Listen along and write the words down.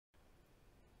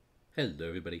Hello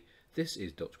everybody, this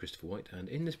is Dr. Christopher White, and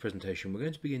in this presentation we're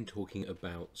going to begin talking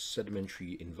about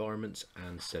sedimentary environments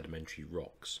and sedimentary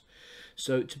rocks.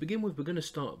 So to begin with, we're going to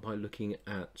start by looking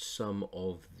at some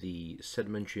of the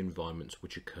sedimentary environments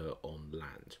which occur on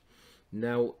land.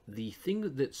 Now, the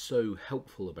thing that's so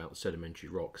helpful about sedimentary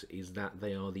rocks is that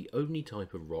they are the only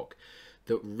type of rock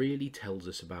that really tells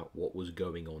us about what was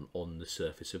going on the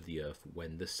surface of the earth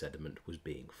when the sediment was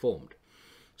being formed.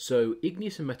 So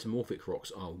igneous and metamorphic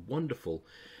rocks are wonderful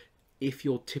if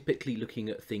you're typically looking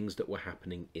at things that were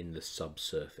happening in the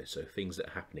subsurface, so things that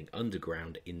are happening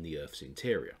underground in the Earth's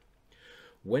interior.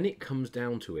 When it comes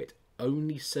down to it,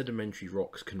 only sedimentary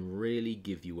rocks can really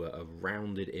give you a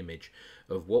rounded image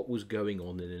of what was going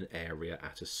on in an area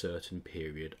at a certain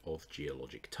period of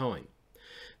geologic time.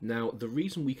 Now, the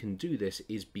reason we can do this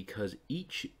is because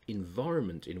each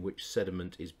environment in which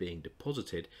sediment is being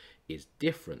deposited is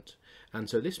different. And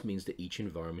so this means that each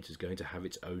environment is going to have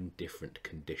its own different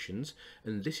conditions,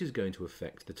 and this is going to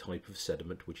affect the type of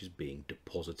sediment which is being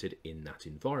deposited in that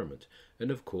environment.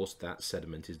 And of course, that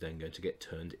sediment is then going to get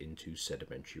turned into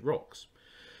sedimentary rocks.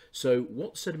 So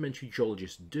what sedimentary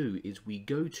geologists do is we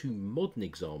go to modern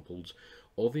examples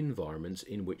of environments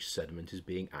in which sediment is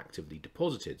being actively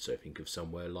deposited. So think of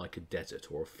somewhere like a desert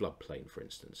or a floodplain, for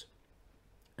instance.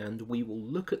 And we will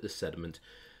look at the sediment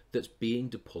that's being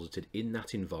deposited in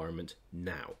that environment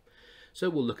now. So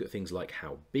we'll look at things like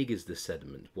how big is the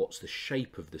sediment, what's the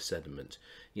shape of the sediment,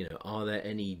 are there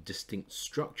any distinct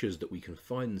structures that we can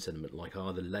find in sediment, like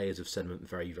are the layers of sediment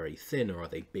very, very thin, or are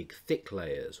they big, thick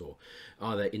layers, or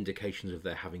are there indications of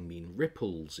there having been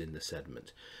ripples in the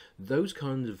sediment? Those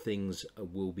kinds of things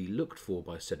will be looked for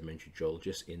by sedimentary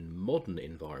geologists in modern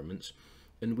environments,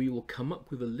 and we will come up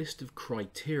with a list of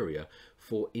criteria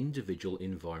for individual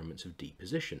environments of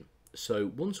deposition.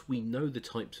 So once we know the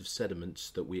types of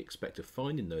sediments that we expect to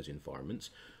find in those environments,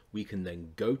 we can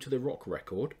then go to the rock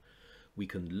record, we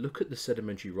can look at the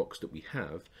sedimentary rocks that we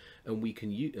have, and we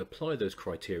can apply those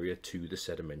criteria to the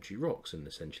sedimentary rocks, and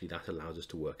essentially that allows us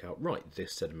to work out, right,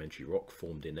 this sedimentary rock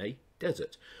formed in a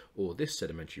desert, or this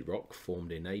sedimentary rock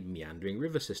formed in a meandering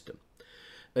river system.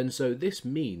 And so this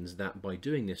means that by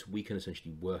doing this, we can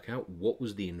essentially work out what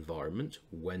was the environment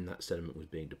when that sediment was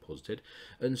being deposited.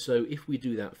 And so if we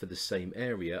do that for the same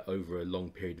area over a long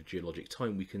period of geologic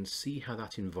time, we can see how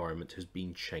that environment has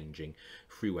been changing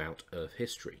throughout Earth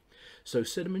history. So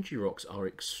sedimentary rocks are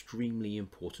extremely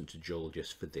important to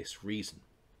geologists for this reason.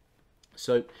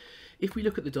 So if we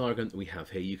look at the diagram that we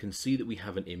have here, you can see that we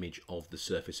have an image of the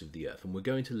surface of the Earth, and we're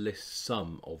going to list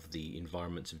some of the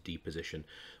environments of deposition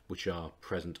which are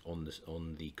present on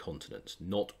the continents.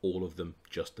 Not all of them,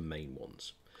 just the main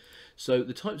ones. So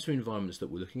the types of environments that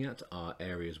we're looking at are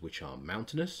areas which are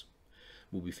mountainous.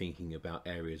 We'll be thinking about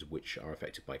areas which are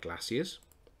affected by glaciers.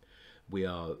 We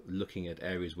are looking at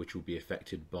areas which will be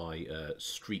affected by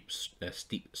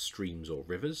steep streams or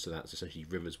rivers. So that's essentially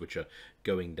rivers which are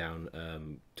going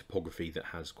down topography that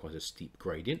has quite a steep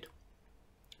gradient.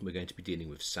 We're going to be dealing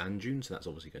with sand dunes, so that's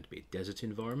obviously going to be a desert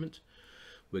environment.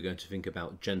 We're going to think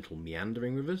about gentle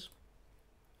meandering rivers.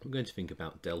 We're going to think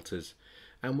about deltas,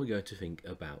 and we're going to think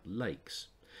about lakes.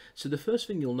 So the first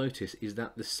thing you'll notice is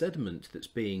that the sediment that's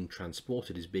being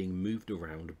transported is being moved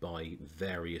around by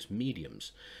various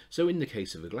mediums. So in the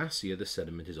case of a glacier, the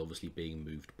sediment is obviously being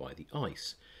moved by the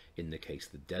ice. In the case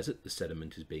of the desert, the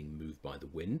sediment is being moved by the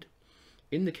wind.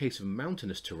 In the case of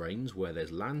mountainous terrains, where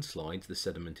there's landslides, the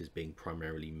sediment is being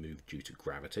primarily moved due to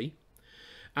gravity.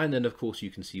 And then, of course, you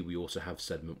can see we also have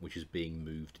sediment which is being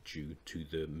moved due to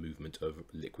the movement of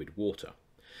liquid water.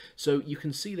 So you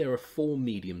can see there are four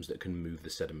mediums that can move the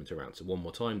sediment around. So one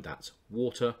more time, that's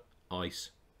water,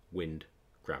 ice, wind,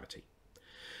 gravity.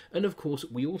 And of course,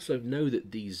 we also know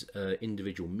that these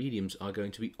individual mediums are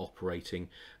going to be operating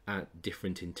at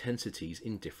different intensities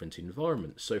in different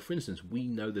environments. So for instance, we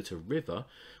know that a river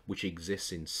which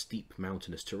exists in steep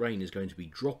mountainous terrain is going to be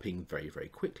dropping very, very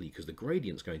quickly because the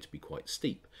gradient is going to be quite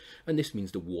steep. And this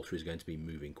means the water is going to be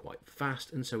moving quite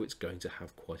fast, and so it's going to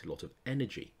have quite a lot of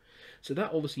energy. So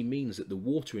that obviously means that the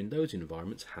water in those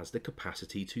environments has the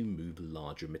capacity to move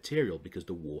larger material because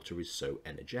the water is so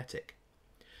energetic.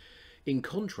 In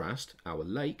contrast, our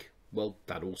lake, well,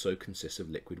 that also consists of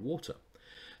liquid water.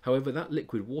 However, that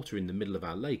liquid water in the middle of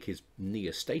our lake is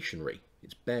near stationary.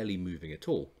 It's barely moving at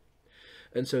all.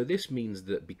 And so this means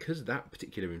that because that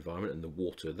particular environment and the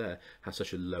water there has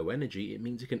such a low energy, it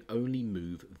means it can only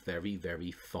move very,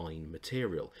 very fine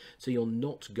material. So you're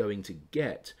not going to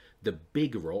get the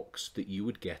big rocks that you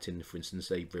would get in, for instance,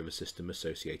 a river system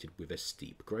associated with a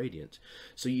steep gradient.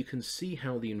 So you can see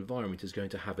how the environment is going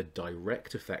to have a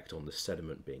direct effect on the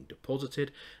sediment being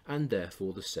deposited and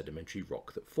therefore the sedimentary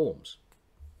rock that forms.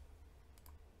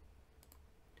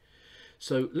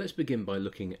 So let's begin by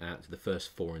looking at the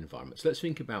first four environments. Let's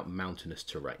think about mountainous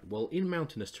terrain. Well, in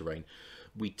mountainous terrain,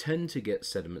 we tend to get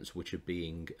sediments which are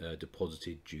being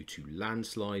deposited due to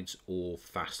landslides or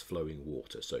fast flowing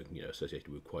water, so associated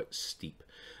with quite steep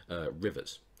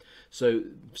rivers. So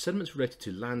sediments related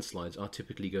to landslides are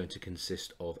typically going to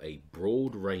consist of a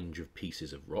broad range of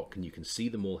pieces of rock, and you can see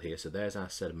them all here. So there's our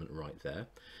sediment right there.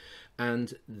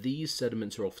 And these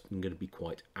sediments are often going to be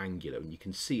quite angular, and you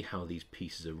can see how these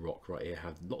pieces of rock right here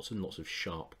have lots and lots of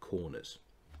sharp corners.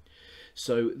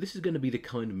 So this is going to be the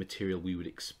kind of material we would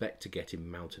expect to get in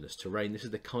mountainous terrain. This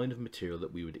is the kind of material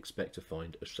that we would expect to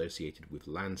find associated with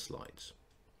landslides.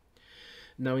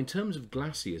 Now, in terms of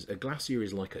glaciers, a glacier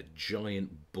is like a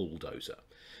giant bulldozer.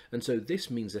 And so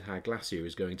this means that our glacier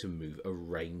is going to move a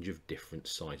range of different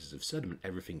sizes of sediment,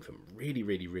 everything from really,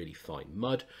 really, really fine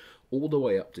mud all the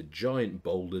way up to giant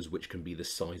boulders, which can be the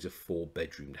size of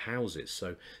 4-bedroomed houses.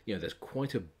 So, there's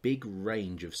quite a big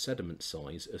range of sediment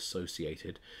size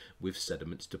associated with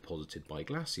sediments deposited by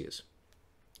glaciers.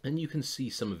 And you can see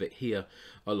some of it here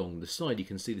along the side. You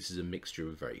can see this is a mixture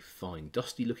of very fine,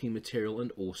 dusty looking material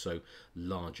and also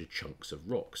larger chunks of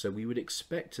rock. So we would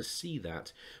expect to see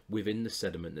that within the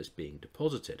sediment that's being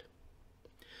deposited.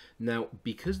 Now,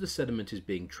 because the sediment is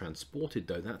being transported,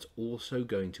 though, that's also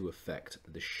going to affect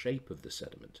the shape of the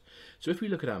sediment. So if we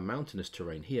look at our mountainous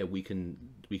terrain here, we can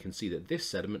see that this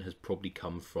sediment has probably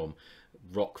come from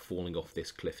rock falling off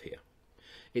this cliff here.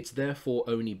 It's therefore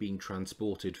only being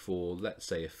transported for, let's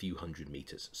say, a few hundred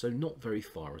meters, so not very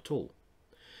far at all.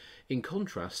 In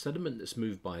contrast, sediment that's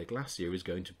moved by a glacier is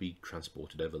going to be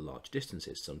transported over large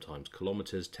distances, sometimes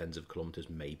kilometers, tens of kilometers,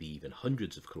 maybe even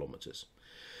hundreds of kilometers.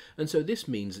 And so this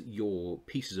means your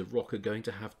pieces of rock are going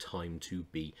to have time to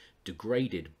be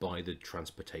degraded by the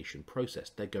transportation process.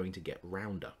 They're going to get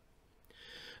rounder.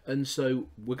 And so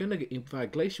we're going to get, in our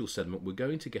glacial sediment, we're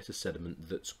going to get a sediment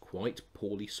that's quite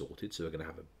poorly sorted. So we're going to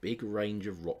have a big range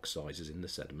of rock sizes in the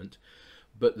sediment,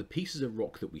 but the pieces of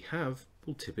rock that we have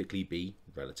will typically be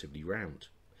relatively round.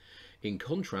 In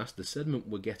contrast, the sediment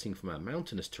we're getting from our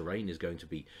mountainous terrain is going to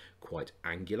be quite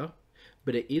angular,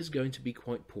 but it is going to be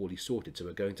quite poorly sorted. So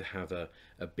we're going to have a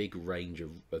big range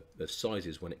of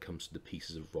sizes when it comes to the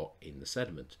pieces of rock in the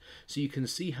sediment. So you can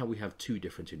see how we have two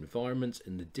different environments,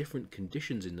 and the different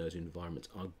conditions in those environments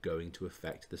are going to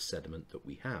affect the sediment that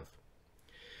we have.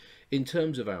 In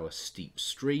terms of our steep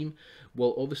stream,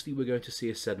 well, obviously we're going to see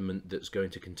a sediment that's going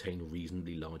to contain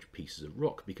reasonably large pieces of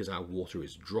rock because our water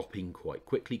is dropping quite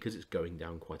quickly because it's going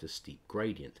down quite a steep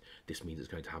gradient. This means it's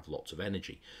going to have lots of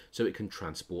energy, so it can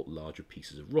transport larger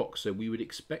pieces of rock. So we would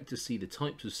expect to see the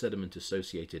types of sediment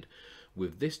associated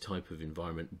with this type of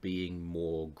environment being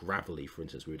more gravelly. For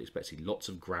instance, we would expect to see lots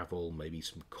of gravel, maybe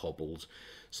some cobbles,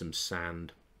 some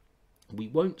sand. We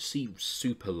won't see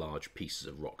super large pieces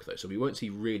of rock though, so we won't see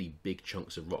really big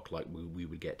chunks of rock like we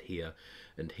would get here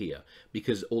and here,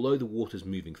 because although the water's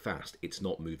moving fast, it's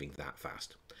not moving that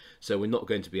fast. So we're not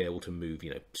going to be able to move,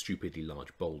 stupidly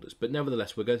large boulders. But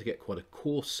nevertheless, we're going to get quite a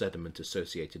coarse sediment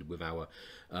associated with our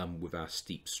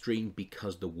steep stream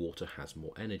because the water has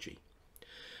more energy.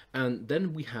 And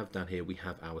then we have down here, we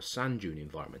have our sand dune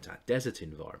environment, our desert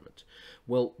environment.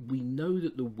 Well, we know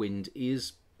that the wind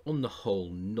is, on the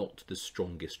whole, not the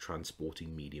strongest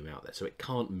transporting medium out there. So it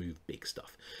can't move big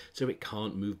stuff. So it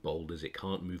can't move boulders, it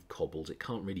can't move cobbles, it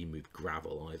can't really move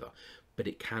gravel either, but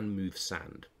it can move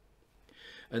sand.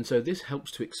 And so this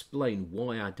helps to explain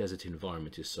why our desert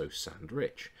environment is so sand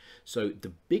rich. So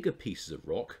the bigger pieces of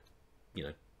rock,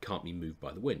 can't be moved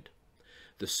by the wind.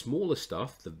 The smaller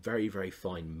stuff, the very, very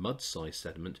fine mud-sized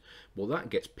sediment, well,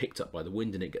 that gets picked up by the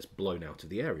wind and it gets blown out of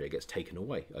the area, it gets taken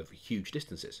away over huge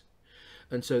distances.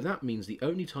 And so that means the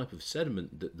only type of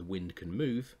sediment that the wind can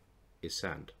move is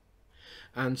sand.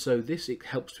 And so it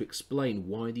helps to explain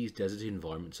why these desert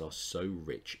environments are so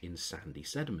rich in sandy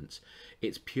sediments.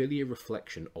 It's purely a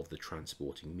reflection of the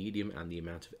transporting medium and the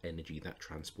amount of energy that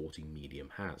transporting medium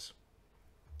has.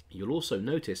 You'll also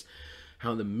notice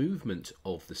how the movement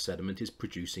of the sediment is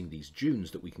producing these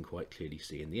dunes that we can quite clearly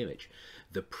see in the image.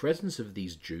 The presence of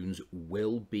these dunes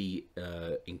will be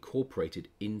incorporated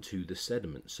into the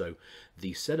sediment. So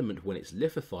the sediment, when it's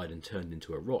liquefied and turned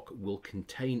into a rock, will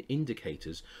contain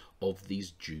indicators of these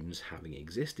dunes having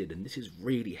existed. And this is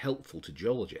really helpful to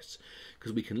geologists,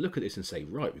 because we can look at this and say,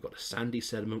 right, we've got a sandy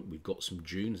sediment, we've got some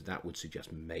dunes, that would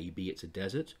suggest maybe it's a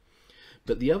desert.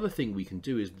 But the other thing we can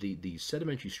do is the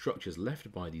sedimentary structures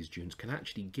left by these dunes can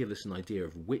actually give us an idea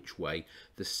of which way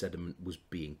the sediment was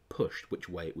being pushed, which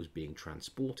way it was being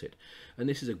transported. And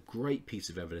this is a great piece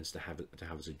of evidence to have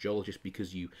as a geologist,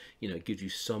 because it gives you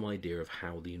some idea of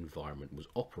how the environment was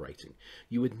operating.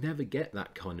 You would never get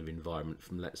that kind of environment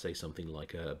from, let's say, something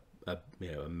like a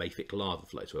mafic lava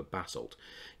flow, so a basalt.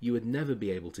 You would never be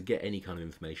able to get any kind of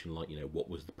information like, what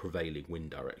was the prevailing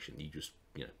wind direction. You just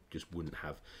wouldn't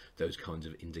have those kinds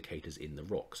of indicators in the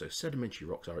rock. So sedimentary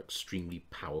rocks are extremely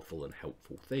powerful and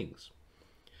helpful things.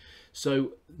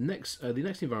 So the next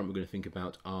environment we're going to think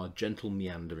about are gentle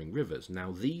meandering rivers.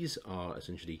 Now these are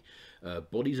essentially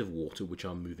bodies of water which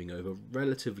are moving over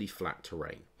relatively flat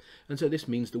terrain. And so this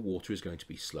means the water is going to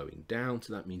be slowing down,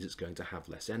 so that means it's going to have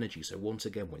less energy. So once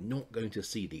again, we're not going to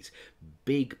see these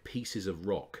big pieces of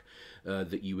rock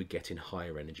that you would get in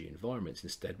higher energy environments.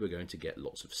 Instead, we're going to get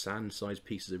lots of sand-sized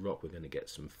pieces of rock. We're going to get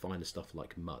some finer stuff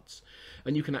like muds.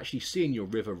 And you can actually see in your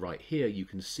river right here, you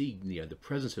can see the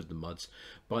presence of the muds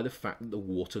by the fact that the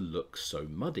water looks so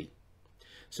muddy.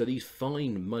 So these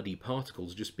fine muddy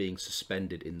particles are just being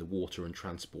suspended in the water and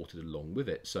transported along with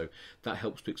it. So that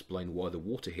helps to explain why the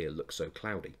water here looks so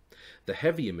cloudy. The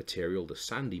heavier material, the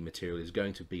sandy material, is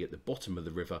going to be at the bottom of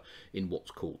the river in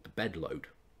what's called the bed load.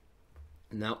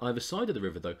 Now either side of the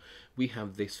river though, we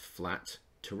have this flat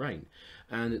terrain,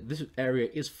 and this area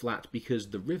is flat because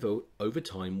the river over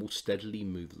time will steadily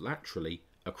move laterally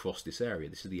across this area.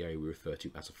 This is the area we refer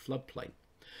to as a floodplain.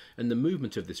 And the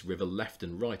movement of this river left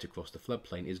and right across the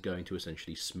floodplain is going to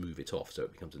essentially smooth it off, so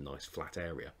it becomes a nice flat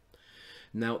area.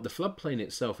 Now the floodplain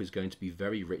itself is going to be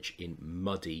very rich in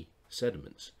muddy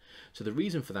sediments. So the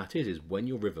reason for that is when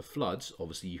your river floods,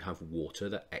 obviously you have water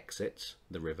that exits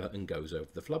the river and goes over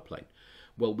the floodplain.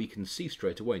 Well, we can see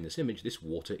straight away in this image, this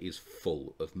water is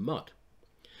full of mud.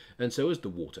 And so as the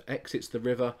water exits the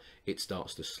river, it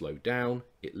starts to slow down,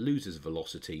 it loses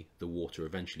velocity, the water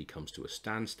eventually comes to a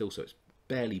standstill, so it's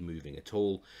barely moving at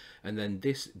all, and then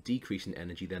this decrease in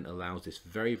energy then allows this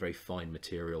very, very fine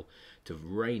material to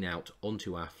rain out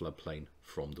onto our floodplain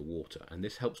from the water, and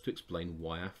this helps to explain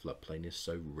why our floodplain is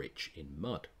so rich in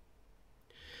mud.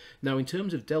 Now in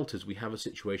terms of deltas, we have a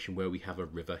situation where we have a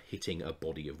river hitting a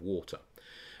body of water,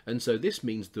 and so this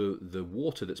means the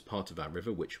water that's part of our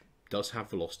river, which does have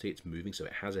velocity, it's moving, so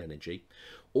it has energy,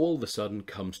 all of a sudden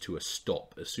comes to a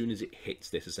stop as soon as it hits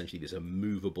this, essentially this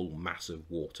immovable mass of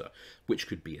water, which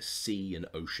could be a sea, an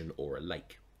ocean, or a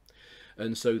lake.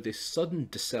 And so this sudden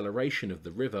deceleration of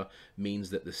the river means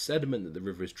that the sediment that the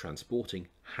river is transporting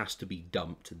has to be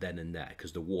dumped then and there,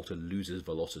 because the water loses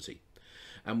velocity.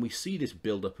 And we see this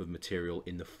buildup of material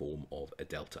in the form of a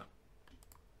delta.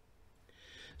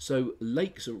 So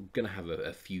lakes are going to have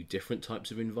a few different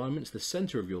types of environments. The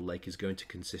center of your lake is going to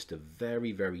consist of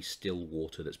very, very still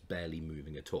water that's barely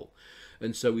moving at all.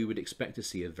 And so we would expect to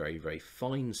see a very, very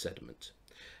fine sediment.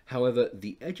 However,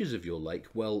 the edges of your lake,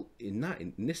 well,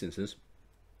 in this instance,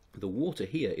 the water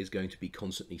here is going to be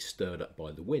constantly stirred up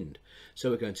by the wind. So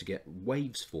we're going to get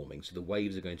waves forming. So the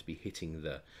waves are going to be hitting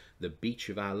the beach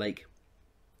of our lake.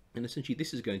 And essentially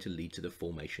this is going to lead to the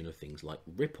formation of things like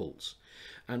ripples.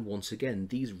 And once again,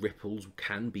 these ripples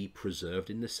can be preserved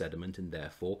in the sediment, and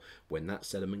therefore when that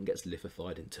sediment gets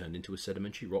liquefied and turned into a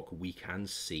sedimentary rock, we can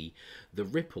see the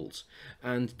ripples.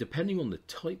 And depending on the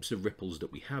types of ripples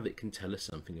that we have, it can tell us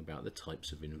something about the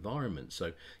types of environment.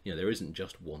 So there isn't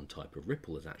just one type of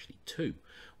ripple, there's actually two.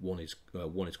 One is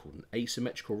called an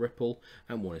asymmetrical ripple,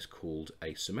 and one is called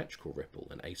a symmetrical ripple.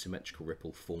 An asymmetrical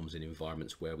ripple forms in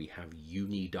environments where we have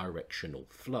unidirectional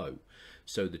flow.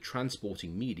 So the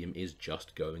transporting medium is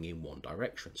just going in one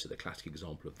direction. So the classic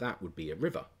example of that would be a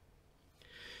river.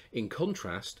 In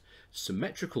contrast,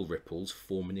 symmetrical ripples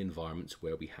form in environments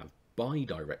where we have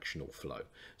bidirectional flow.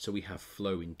 So we have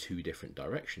flow in two different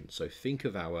directions. So think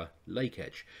of our lake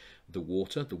edge. The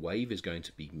water, the wave, is going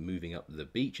to be moving up the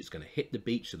beach. It's going to hit the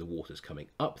beach, so the water's coming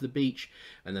up the beach,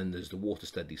 and then as the water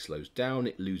steadily slows down,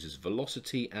 it loses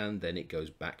velocity, and then it goes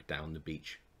back down the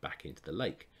beach, back into the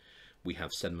lake. We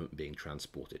have sediment being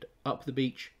transported up the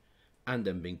beach, and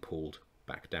then being pulled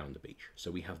back down the beach. So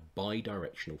we have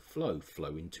bidirectional flow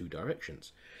in two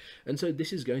directions. And so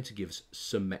this is going to give us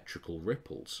symmetrical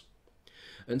ripples.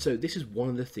 And so this is one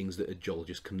of the things that a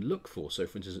geologist can look for. So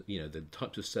for instance, the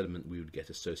types of sediment we would get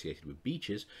associated with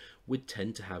beaches would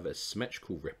tend to have a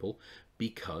symmetrical ripple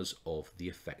because of the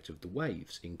effect of the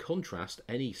waves. In contrast,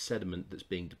 any sediment that's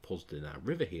being deposited in our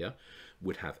river here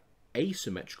would have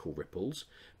asymmetrical ripples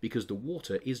because the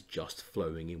water is just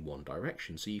flowing in one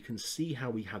direction. So you can see how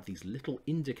we have these little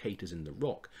indicators in the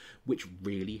rock which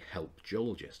really help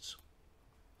geologists.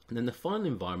 And then the final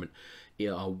environment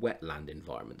are wetland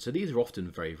environments. So these are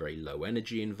often very, very low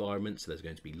energy environments. So there's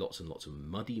going to be lots and lots of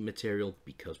muddy material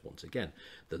because, once again,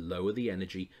 the lower the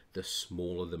energy, the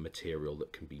smaller the material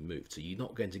that can be moved. So you're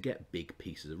not going to get big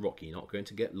pieces of rock. You're not going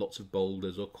to get lots of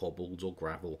boulders or cobbles or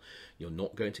gravel. You're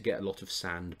not going to get a lot of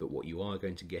sand, but what you are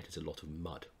going to get is a lot of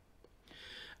mud.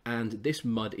 And this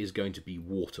mud is going to be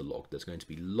waterlogged. There's going to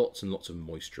be lots and lots of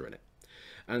moisture in it.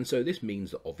 And so this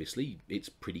means that obviously it's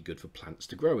pretty good for plants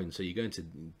to grow in. So you're going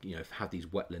to have these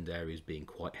wetland areas being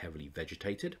quite heavily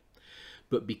vegetated.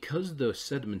 But because the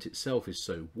sediment itself is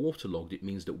so waterlogged, it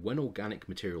means that when organic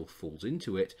material falls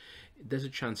into it, there's a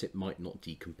chance it might not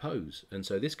decompose. And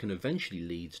so this can eventually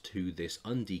lead to this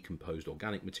undecomposed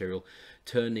organic material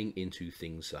turning into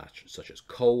things such as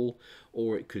coal,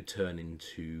 or it could turn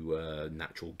into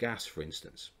natural gas, for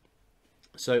instance.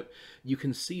 So you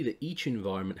can see that each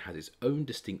environment has its own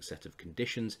distinct set of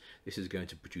conditions. This is going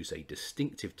to produce a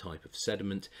distinctive type of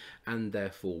sediment, and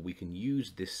therefore we can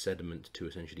use this sediment to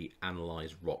essentially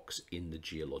analyse rocks in the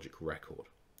geologic record.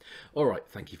 Alright,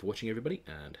 thank you for watching everybody,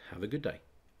 and have a good day.